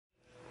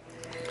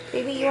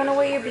Baby, you want to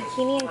wear your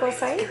bikini and go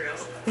outside?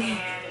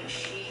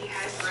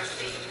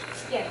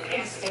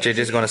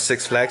 JJ's going to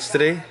Six Flags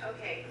today.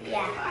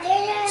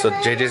 Yeah. So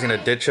JJ's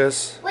gonna ditch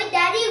us. Wait,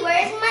 Daddy,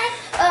 where's my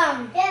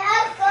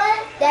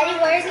Daddy,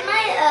 where's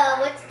my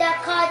what's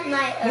that called?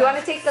 My You want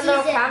to take the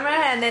little camera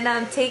and then you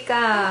want to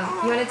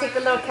take the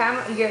little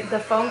camera, the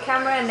phone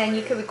camera, and then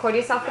you can record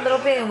yourself a little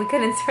bit and we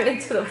could insert it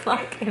into the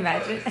vlog.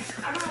 Imagine.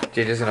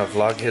 JJ's gonna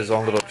vlog his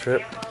own little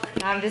trip.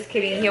 No, I'm just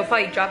kidding. He'll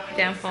probably drop the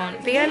damn phone.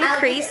 But I look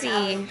crazy.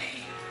 I'm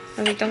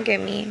like, don't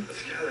get me.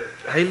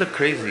 How you look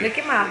crazy? Look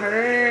at my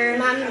hair.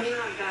 Mommy,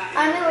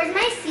 where's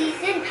my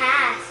season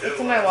pass? It's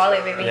in my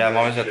wallet, baby. Yeah,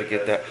 Mommy's have to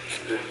get that.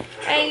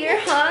 Hey, you're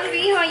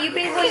hungry, huh? You've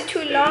been going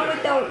too long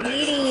without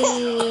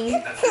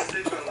eating.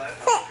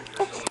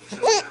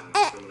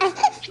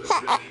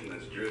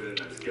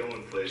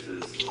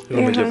 You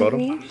want me to bottle?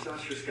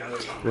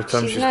 What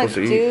time is she supposed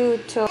to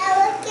eat?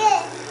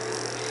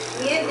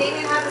 Me and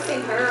Damien have the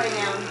same hair right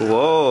now.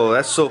 Whoa,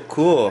 that's so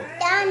cool.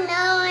 Don't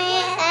know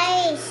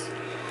eyes.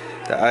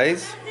 The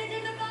eyes?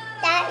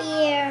 That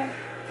ear.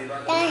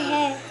 That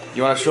head.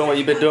 You want to show them what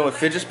you've been doing with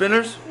fidget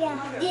spinners? Yeah.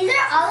 These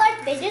are all our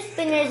fidget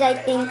spinners, I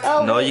think.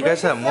 Oh, No, you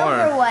guys have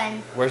more.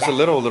 One? Where's the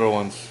little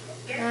ones?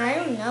 I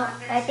don't know.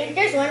 I think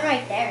there's one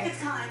right there.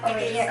 Over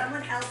here.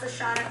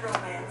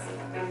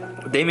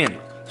 Damien,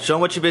 show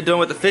them what you've been doing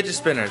with the fidget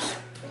spinners.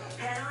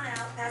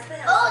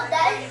 Oh,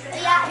 there's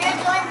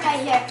one right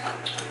here.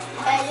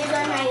 There's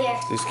one right here.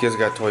 These kids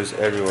got toys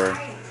everywhere.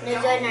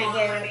 There's one right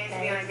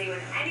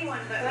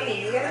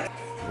here.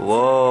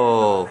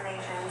 Whoa.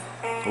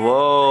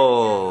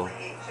 Whoa.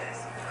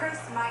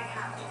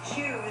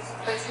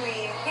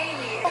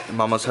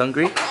 Mama's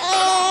hungry?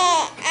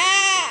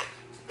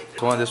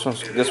 This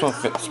one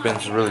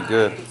spins really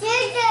good. JJ!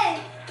 I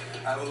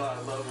have a lot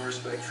of love and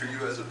respect for you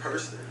as a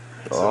person.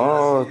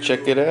 Oh,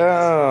 check it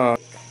out.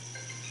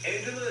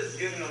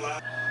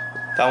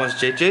 That one's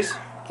JJ's?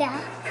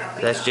 Yeah.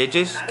 That's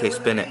JJ's? Okay,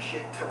 spin it.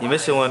 You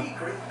missing one.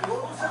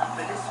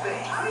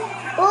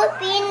 Oh,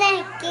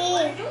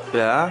 pinaki.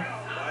 Yeah?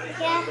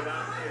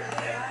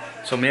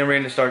 Yeah. So me and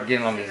Raina start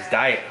getting on this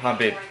diet, huh,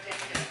 babe?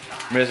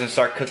 Maria's gonna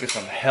start cooking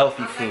some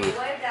healthy food.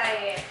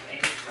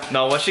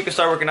 No, once she can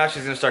start working out,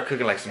 she's gonna start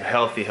cooking like some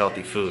healthy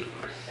food.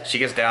 She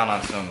gets down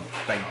on some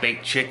like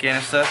baked chicken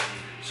and stuff.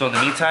 So in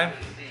the meantime,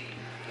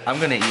 I'm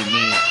gonna eat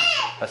me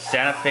a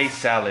Santa Fe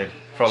salad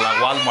from like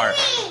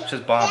Walmart.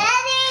 Just bomb.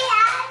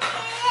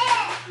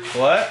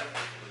 What?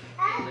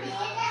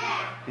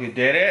 You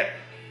did it?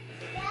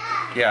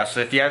 Yeah,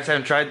 so if you guys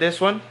haven't tried this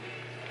one,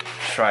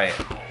 try it.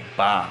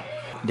 Bomb.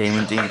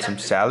 Damien's eating some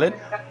salad.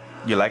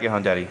 You like it, huh,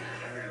 Daddy?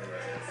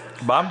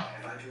 Bomb?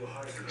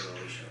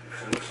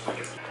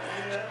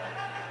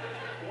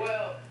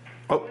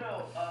 Oh.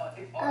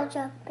 I'll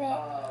drop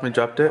it. We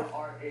dropped it?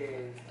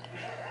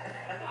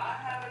 I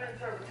have an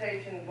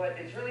interpretation, but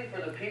it's really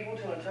for the people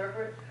to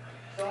interpret.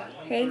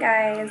 Hey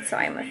guys, so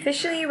I'm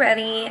officially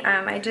ready.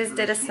 I just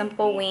did a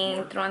simple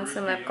wing, threw on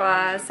some lip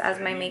gloss as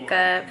my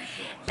makeup,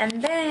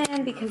 and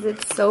then because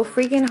it's so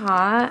freaking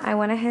hot, I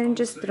went ahead and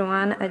just threw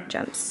on a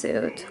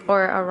jumpsuit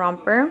or a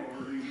romper.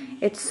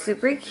 It's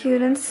super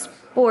cute and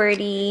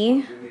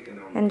sporty,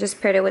 and just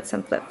paired it with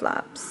some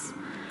flip-flops.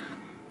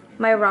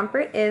 My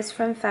romper is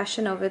from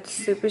Fashion Nova. It's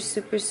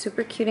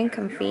super cute and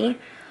comfy.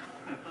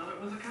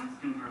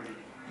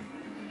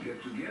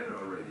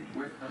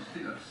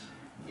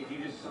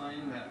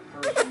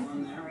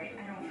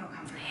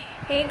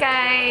 Hey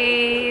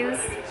guys,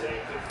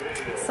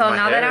 so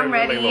now that I'm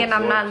ready and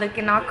I'm not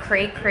looking all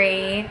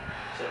cray,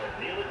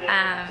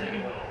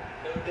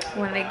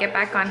 when I get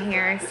back on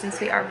here,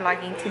 since we are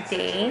vlogging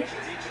today,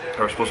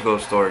 We're supposed to go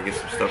to the store and get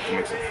some stuff to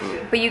make some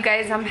food. but you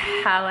guys, I'm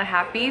hella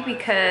happy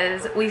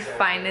because we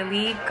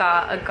finally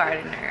got a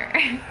gardener.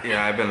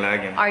 Yeah, I've been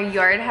lagging. Our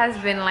yard has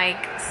been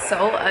like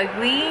so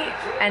ugly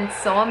and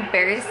so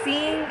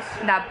embarrassing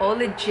that Bo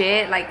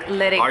legit like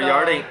let it go.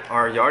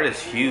 Our yard is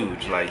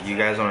huge. Like, you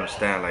guys don't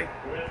understand. Like,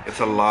 it's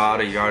a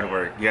lot of yard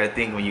work. You gotta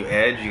think, when you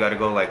edge, you gotta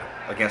go like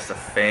against the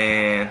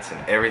fence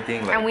and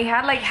everything. Like, And we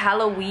had like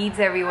hella weeds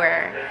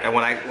everywhere. and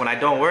when I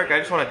don't work, I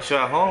just want to chill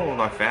at home with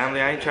my family.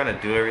 I ain't trying to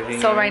do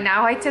everything. So right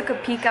now I took a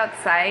peek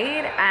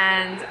outside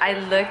and I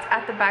looked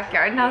at the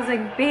backyard and I was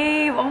like,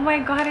 babe, oh my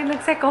god, it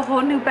looks like a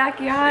whole new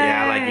backyard.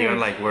 Yeah, like even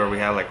like where we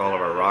have like all of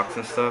our rocks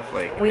and stuff,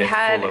 like We it's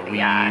had- full of weeds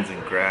yeah.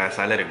 and grass.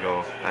 I let it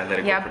go.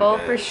 Yeah, Bo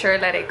for sure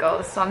let it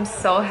go. So I'm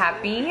so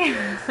happy.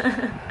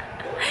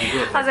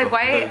 I was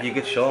like, You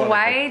could show them.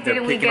 why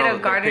didn't we get a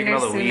gardener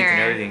weeds and sooner?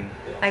 everything.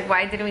 Like,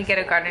 why didn't we get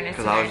a gardener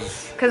 'Cause I sooner?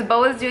 was- Because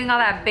Bo was doing all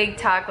that big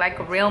talk like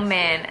real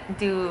men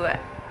do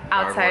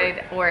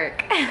outside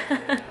work.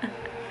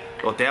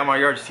 Well, damn, our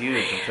yard's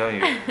huge. I'm telling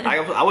you.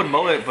 I would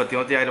mow it, but the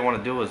only thing I didn't want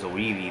to do was the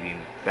weed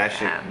eating. That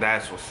shit. Yeah.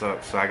 That's what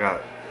sucks. So I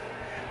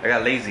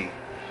got lazy.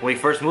 When we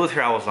first moved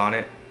here, I was on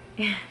it.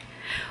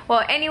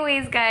 Well,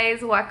 anyways,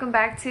 guys, welcome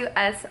back to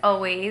us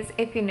always.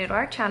 If you're new to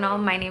our channel,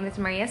 my name is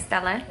Maria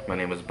Stella. My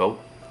name is Bo.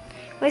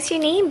 What's your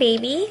name,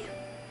 baby?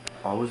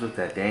 Always with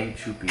that dang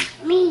choopy.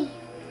 Me.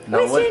 No,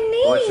 What's your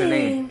name? What's your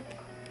name?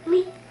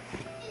 Me.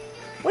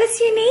 What's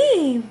your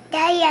name?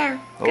 Daya.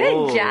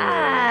 Good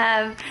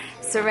job.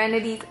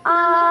 Serenity's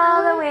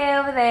all the way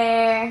over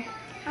there.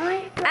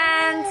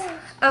 And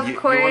of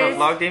course. You want to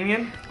vlog,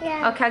 Damien?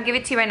 Yeah. Okay, I'll give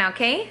it to you right now,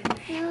 okay?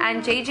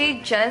 And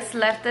JJ just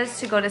left us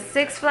to go to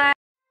Six Flags.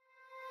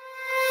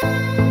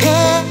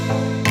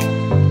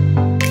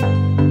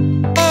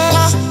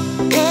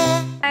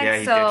 Yeah,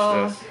 he ditched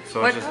us.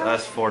 So it's just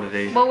us four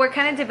today. Well, we're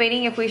kind of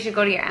debating if we should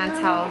go to your aunt's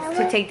house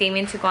to take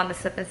Damien to go on the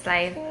slip and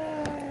slide.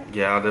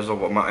 Yeah,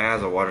 my aunt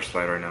has a water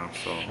slide right now,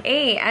 so.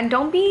 Hey, and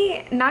don't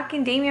be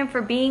knocking Damien for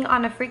being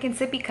on a freaking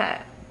sippy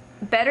cup.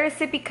 Better a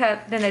sippy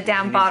cup than a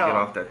damn bottle. Get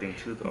off that thing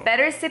too, though.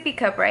 Better a sippy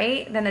cup,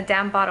 right? Than a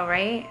damn bottle,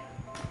 right?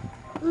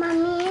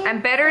 Mommy.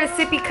 And better a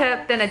sippy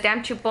cup than a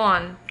damn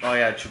chupon. Oh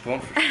yeah,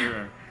 chupon for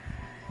sure.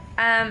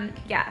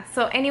 Yeah,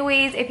 so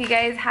anyways, if you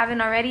guys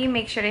haven't already,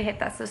 make sure to hit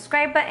that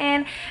subscribe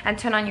button and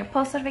turn on your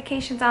post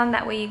notifications on.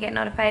 That way you get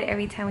notified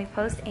every time we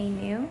post a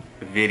new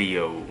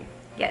video.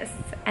 Yes,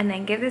 and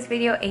then give this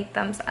video a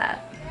thumbs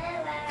up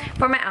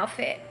for my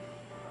outfit.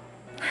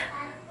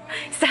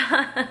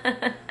 Stop.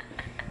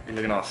 You're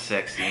looking all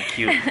sexy and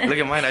cute. Look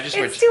at mine.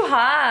 It's too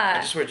hot.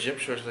 I just wear gym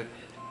shorts. Like.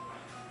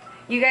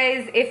 You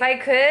guys, if I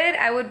could,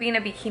 I would be in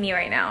a bikini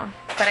right now,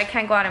 but I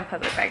can't go out in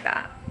public like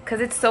that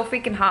because it's so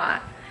freaking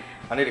hot.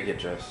 I need to get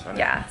dressed.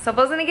 Yeah, so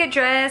Bo's gonna get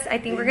dressed. I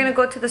think we're gonna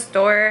go to the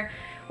store.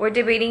 We're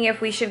debating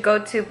if we should go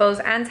to Bo's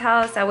aunt's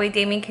house. That way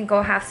Damien can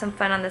go have some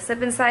fun on the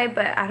slip and slide,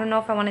 but I don't know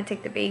if I want to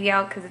take the baby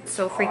out because it's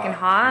so freaking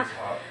hot.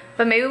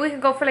 But maybe we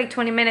could go for like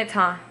 20 minutes,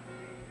 huh?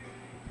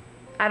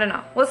 I don't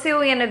know. We'll see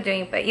what we end up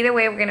doing, but either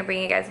way, we're gonna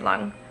bring you guys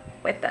along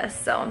with us.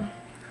 So,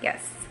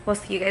 yes, we'll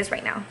see you guys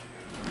right now.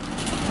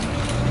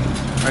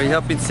 Are you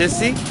helping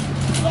Sissy?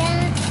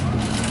 Yeah.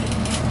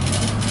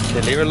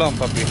 Okay, leave her alone,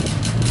 puppy.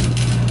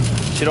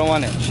 She don't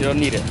want it. She don't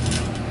need it.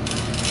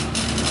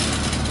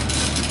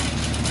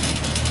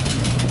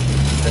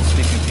 That's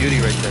Sleeping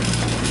Beauty right there.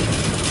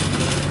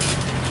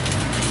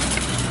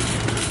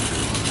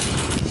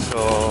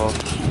 So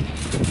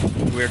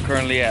we're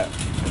currently at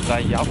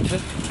Zayapta.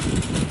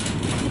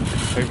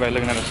 Everybody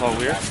looking at us all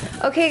weird.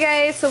 Okay,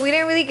 guys, so we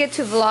didn't really get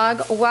to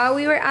vlog while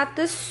we were at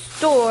the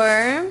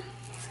store.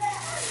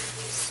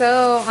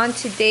 So on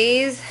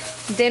today's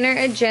dinner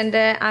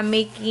agenda, I'm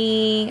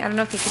making, I don't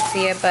know if you can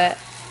see it, but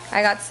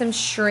I got some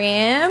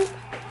shrimp.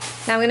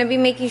 Now I'm gonna be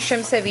making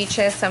shrimp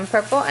ceviche, some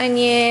purple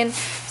onion,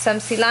 some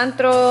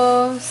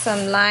cilantro,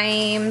 some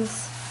limes,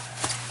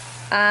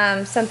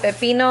 some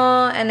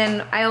pepino, and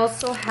then I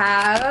also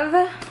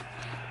have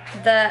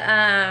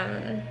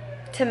the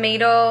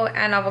tomato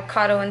and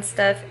avocado and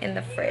stuff in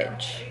the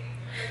fridge.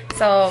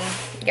 So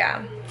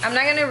yeah, I'm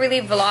not gonna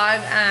really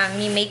vlog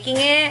me making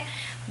it,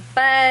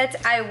 but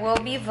I will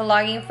be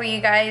vlogging for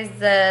you guys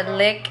the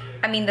lick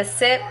and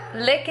sip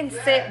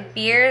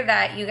beer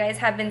that you guys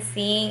have been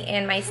seeing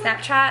in my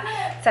Snapchat.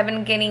 So I've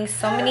been getting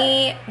so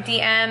many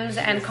DMs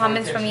and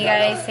comments from you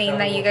guys saying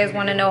that you guys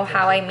want to know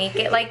how I make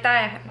it like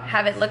that,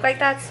 have it look like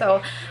that.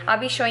 So I'll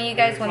be showing you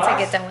guys once I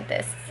get done with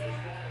this.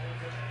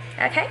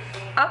 Okay?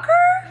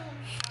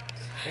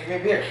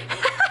 Okay.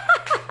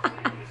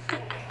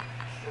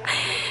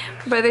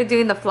 Brother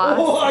doing the floss.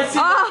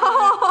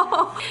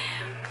 Oh,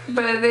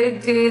 brother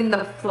doing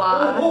the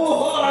floss.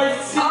 Oh.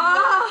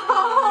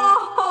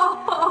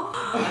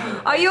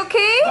 Are you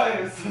okay?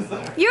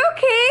 You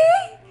okay?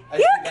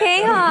 You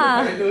okay,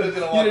 huh?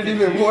 You didn't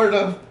even warn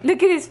him.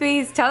 Look at his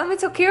face. Tell him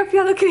it's okay, or if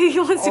you look at it, he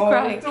wants to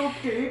cry. It's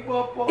okay,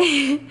 Papa.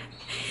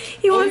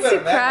 He wants to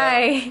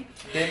cry.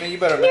 Damien, you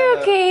better man You're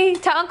up. okay.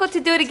 Tell Uncle to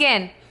do it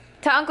again.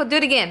 Tell Uncle do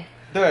it again.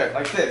 Do it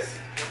like this.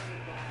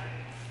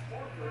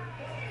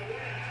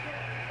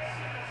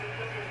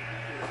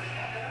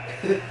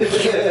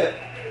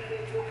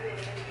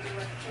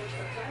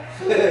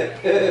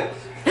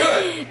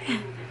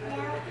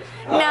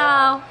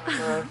 No.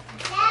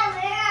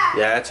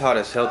 Yeah, it's hot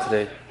as hell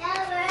today.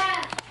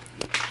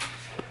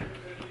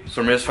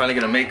 So Maria's finally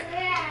gonna make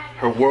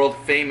her world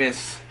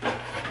famous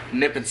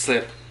nip and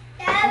slip.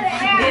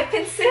 Nip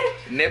and slip?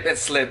 Nip and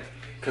slip.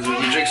 Because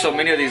when you drink so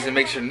many of these, it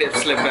makes your nip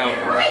slip out.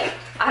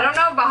 I don't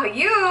know about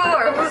you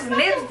or whose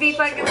nips be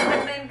fucking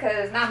slipping,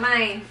 because not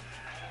mine.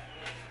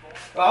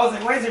 I was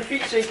like, why is your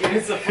feet shaking?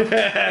 It's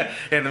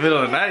In the middle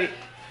of the night.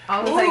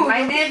 I was like,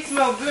 my nips.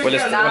 smell good. When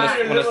it's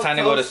time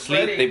to go to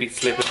sleep, they be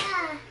slipping.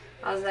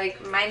 I was like,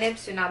 my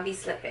nips do not be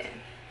slipping.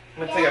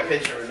 I'm gonna take a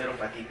picture with little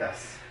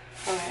patitas.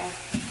 Okay.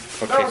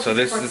 Okay, so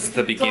this is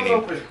the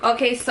beginning.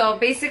 Okay, so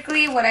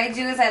basically what I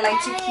do is I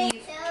like to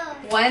keep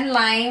one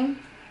lime.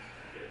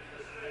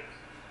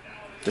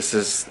 This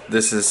is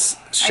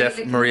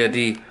Chef Maria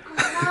D.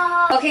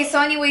 Okay,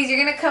 so anyways,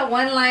 you're gonna cut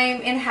one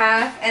lime in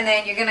half, and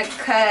then you're gonna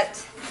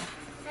cut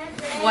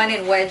one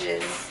in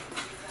wedges.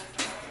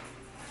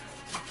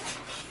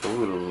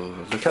 Ooh,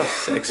 look how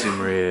sexy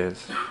Maria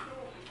is.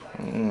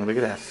 Look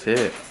at that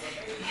fit.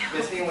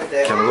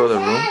 Can we go to the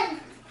room?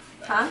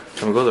 Huh?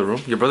 Can we go to the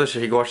room? Your brother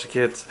said he go watch the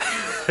kids.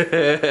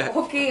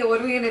 Okay,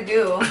 what are we gonna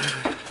do?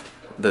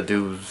 The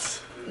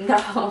dudes.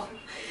 No.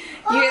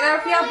 You hear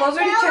that, Fia? Bo's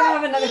already trying to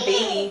have another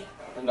baby.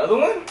 Another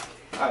one?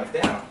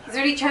 Damn. He's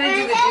already trying to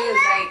do the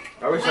juice. Like,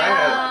 I wish I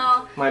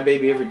had my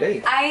baby every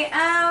day.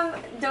 I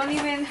don't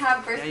even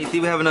have birth. Yeah, you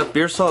think we have enough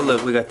beer salt?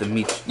 Look, we got the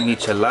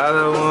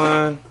michelada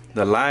one,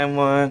 the lime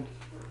one,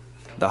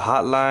 the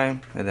hot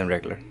lime, and then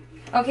regular.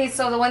 Okay,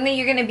 so the one that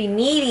you're gonna be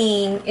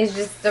needing is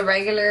just the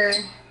regular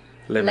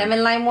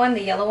lemon lime one,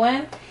 the yellow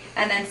one,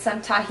 and then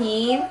some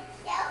tahini.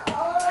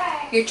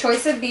 Your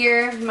choice of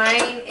beer.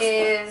 Mine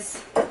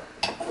is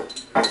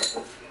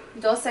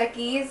Dos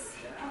Equis,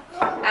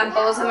 and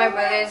both of my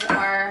brothers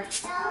are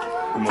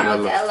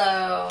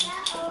Modelo.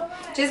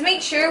 Just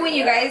make sure when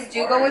you guys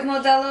do go with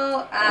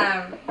Modelo,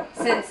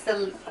 since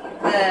the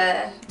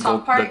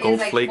top part is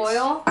like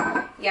foil,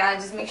 yeah,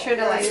 just make sure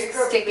to like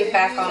stick it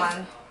back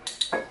on.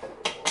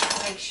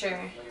 Make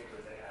sure.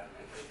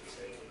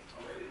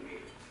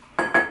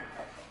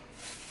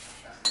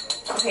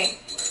 Okay.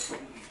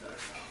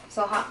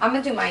 So I'm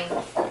gonna do mine.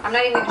 I'm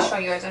not even gonna show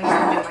yours. I'm just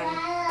gonna do mine.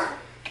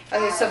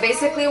 Okay, so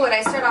basically what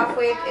I start off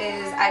with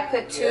is I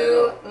put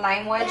 2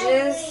 lime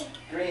wedges.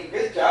 Green,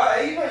 good job.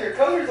 Hey, you know your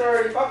colors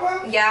already,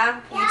 Papa?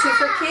 Yeah, YouTube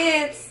for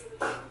kids.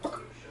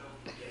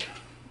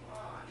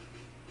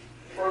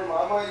 For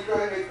Mama, you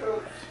gotta make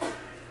colors.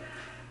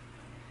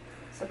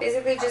 So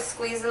basically just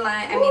squeeze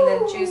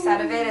the juice out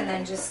of it and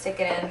then just stick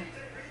it in.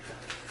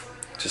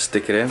 Just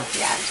stick it in?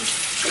 Yeah, just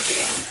stick it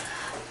in.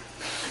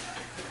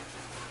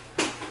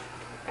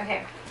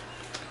 Okay.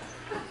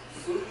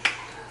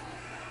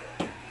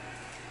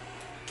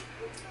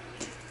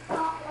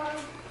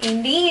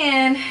 And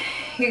then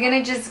you're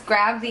gonna just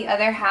grab the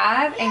other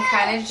half and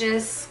kind of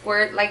just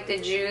squirt like the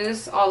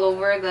juice all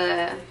over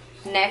the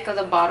neck of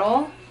the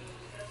bottle.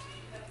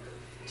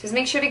 Just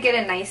make sure to get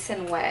it nice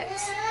and wet.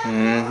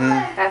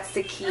 That's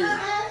the key.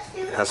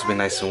 It has to be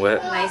nice and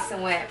wet. Nice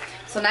and wet.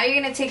 So now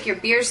you're gonna take your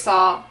beer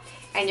salt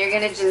and you're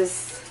gonna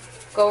just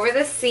go over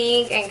the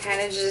sink and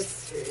kind of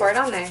just pour it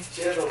on there.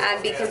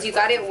 And because you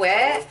got it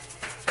wet,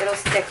 it'll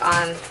stick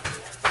on.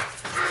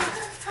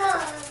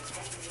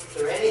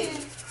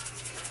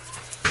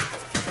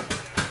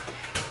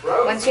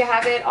 Once you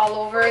have it all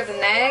over the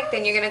neck,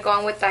 then you're gonna go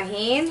on with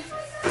tahini.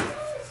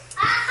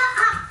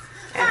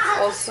 And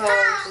also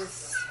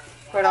just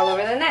pour it all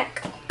over the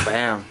neck.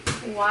 Bam.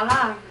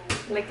 Voila.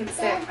 Lick and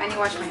sip. I need to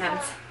wash my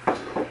hands.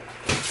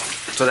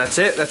 So that's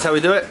it? That's how we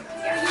do it?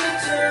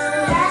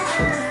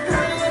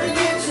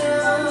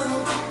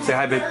 Say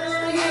hi, babe.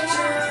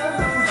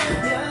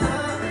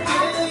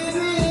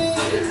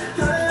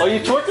 Oh, you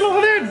twerking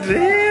over there?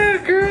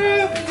 Damn,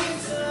 girl.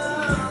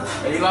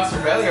 Hey, you lost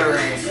your belly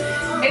already.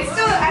 It's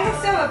still, I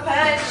still have a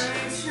punch.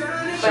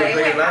 But it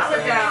went hella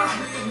down.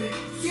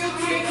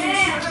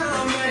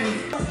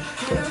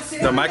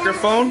 The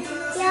microphone?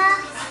 Yeah.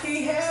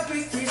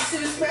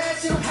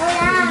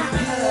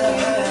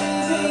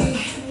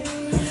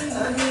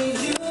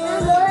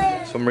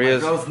 So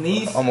Maria's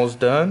almost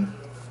done.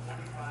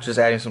 Just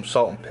adding some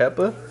salt and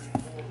pepper.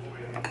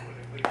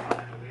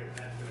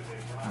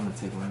 I'm gonna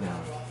take one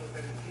down.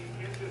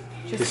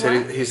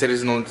 He said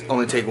he's gonna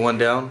only take one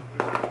down.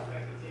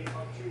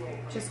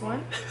 Just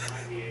one?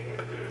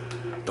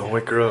 Don't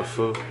wake her up,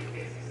 fool.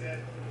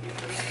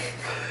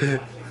 I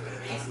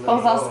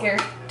was all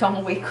scared.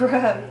 Don't wake her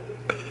up.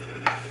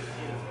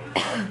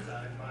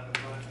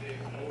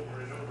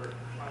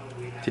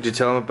 Did you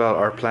tell him about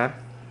our plan?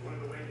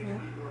 Yeah.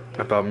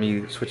 About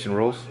me switching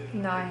roles?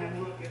 No, I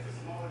haven't.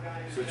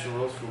 Switching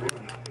roles for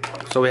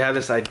what? So we have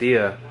this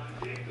idea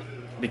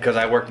because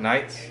I work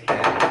nights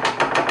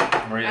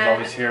and Maria's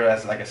always here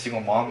as like a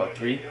single mom of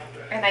 3.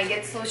 And I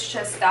get so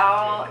stressed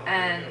out,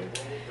 and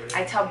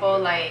I tell Bo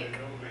like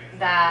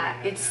that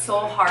it's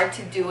so hard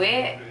to do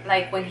it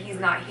like when he's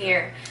not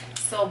here.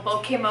 So Bo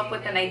came up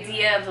with an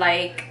idea of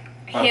like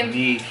him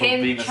being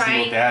trying, a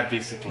single dad,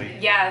 basically.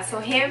 Yeah, so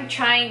him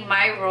trying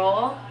my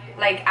role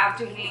like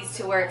after he leaves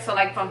to work. So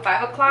like from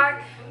 5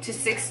 o'clock to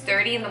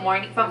 6:30 in the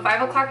morning, from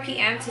 5 o'clock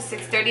p.m. to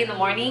 6:30 in the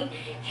morning,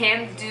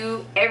 him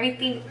do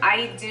everything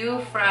I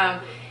do,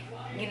 from,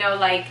 you know,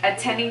 like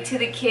attending to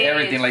the kids,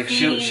 Everything, like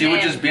she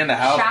would just be in the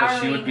house, but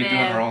she would be doing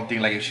her own thing.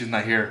 Like if she's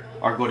not here,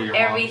 or go to your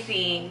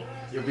everything.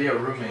 You'll be a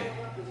roommate,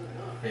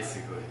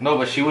 basically. No,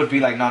 but she would be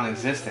like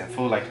non-existent,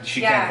 fool. Like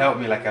she can't help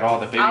me like at all.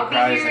 The baby I'll be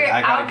cries, here, like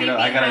I gotta I'll get be up,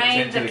 I gotta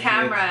attend behind to the the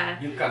camera.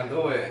 You can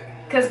do it.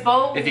 Cause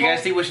Bo. If you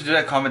guys think we should do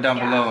that, comment down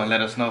Yeah. below and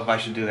let us know if I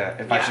should do that.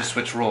 If I should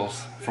switch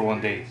roles for one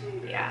day,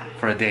 Yeah.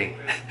 for a day,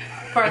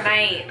 For a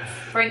night,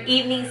 for an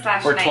evening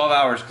 / for night. 12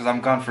 hours, because I'm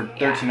gone for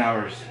 13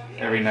 hours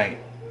every night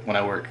when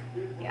I work.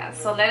 Yeah.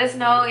 So let us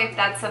know if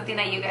that's something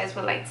that you guys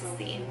would like to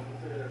see.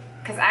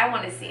 Cause I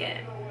want to see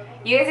it.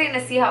 You guys are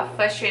gonna see how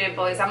frustrated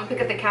Bo is. I'm gonna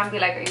pick up the camera and be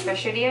like, "Are you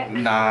frustrated yet?"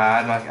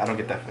 Nah, I don't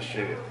get that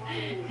frustrated.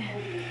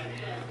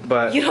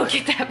 But You don't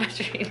get that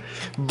frustrated.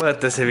 But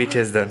the ceviche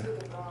is done.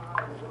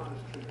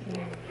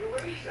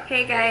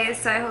 Hey guys,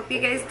 so I hope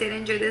you guys did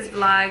enjoy this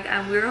vlog.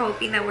 We were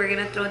hoping that we're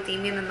gonna throw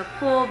Damien in the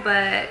pool,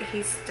 but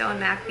he's still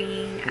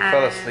napping. He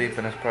fell asleep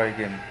and it's probably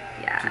getting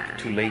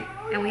too late.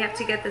 And we have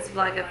to get this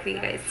vlog up for you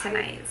guys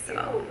tonight.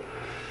 So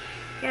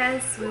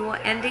yes, we will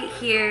end it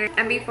here.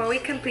 And before we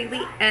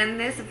completely end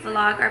this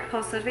vlog, our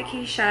post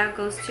notification shout out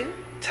goes to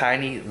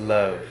Tiny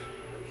Love.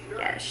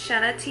 yeah,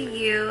 shout out to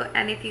you.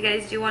 And if you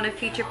guys do want a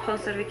future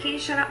post notification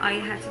shout out, all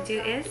you have to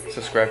do is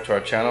Subscribe to our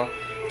channel,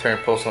 turn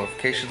post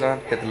notifications on,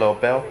 hit the little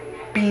bell,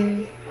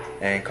 bing,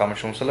 and comment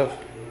show some love.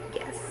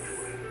 yes.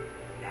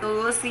 So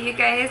we'll see you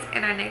guys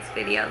in our next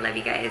video. Love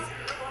you guys.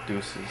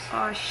 Deuces.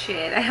 Oh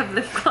shit, I have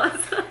lip gloss.